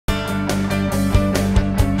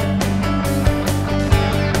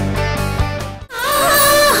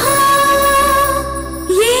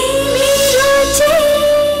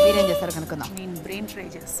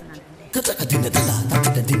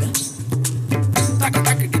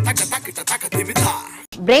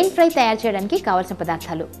Brain fry తయారు చేయడానికి కావాల్సిన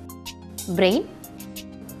పదార్థాలు: బ్రెయిన్,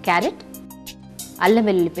 క్యారెట్, అల్లం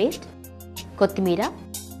వెల్లుల్లి పేస్ట్, కొత్తిమీర,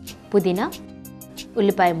 పుదీనా,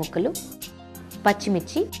 ఉల్లిపాయ ముక్కలు,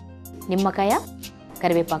 పచ్చిమిర్చి, నిమ్మకాయ,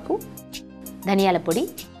 కరివేపాకు, ధనియాల పొడి,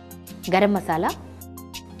 గరం మసాలా,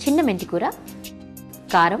 చిన్న మెంతికూర,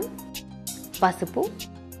 కారం, పసుపు,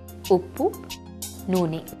 ఉప్పు,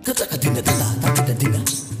 నూనె.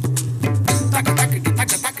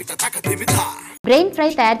 బ్రెయిన్ ఫ్రై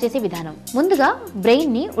తయారు చేసే విధానం: ముందుగా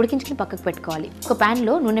బ్రెయిన్ ని ఉడికించుకుని పక్కకు పెట్టుకోవాలి. ఒక పాన్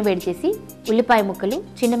లో నూనె వేడి చేసి ఉల్లిపాయ ముక్కలు,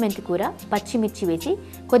 చిన్న మెంతికూర, పచ్చిమిర్చి వేసి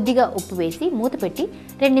కొద్దిగా ఉప్పు వేసి మూత పెట్టి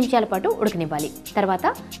 2 నిమిషాల పాటు ఉడకనివ్వాలి.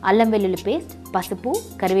 తర్వాత అల్లం వెల్లుల్లి పేస్ట్, పసుపు,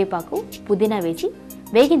 కరివేపాకు, పుదీనా వేసి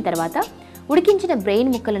వేగిన తర్వాత ఉడికించిన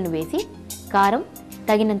బ్రెయిన్ ముక్కలను వేసి కారం,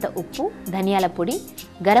 తగినంత ఉప్పు, ధనియాల పొడి,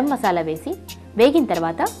 గరం మసాలా వేసి వేగిన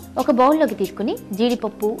తర్వాత ఒక బౌల్లోకి తీసుకుని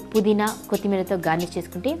జీడిపప్పు, పుదీనా, కొత్తిమీరతో గార్నిష్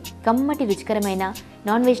చేసుకుంటే కమ్మటి రుచికరమైన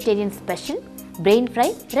non vegetarian special brain fry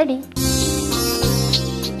ready.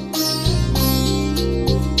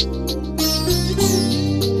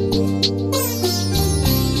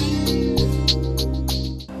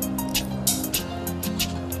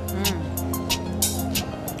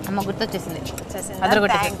 అమ్మ గుర్తొచ్చేసింది.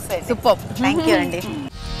 సూపర్. థ్యాంక్ యూ అండి.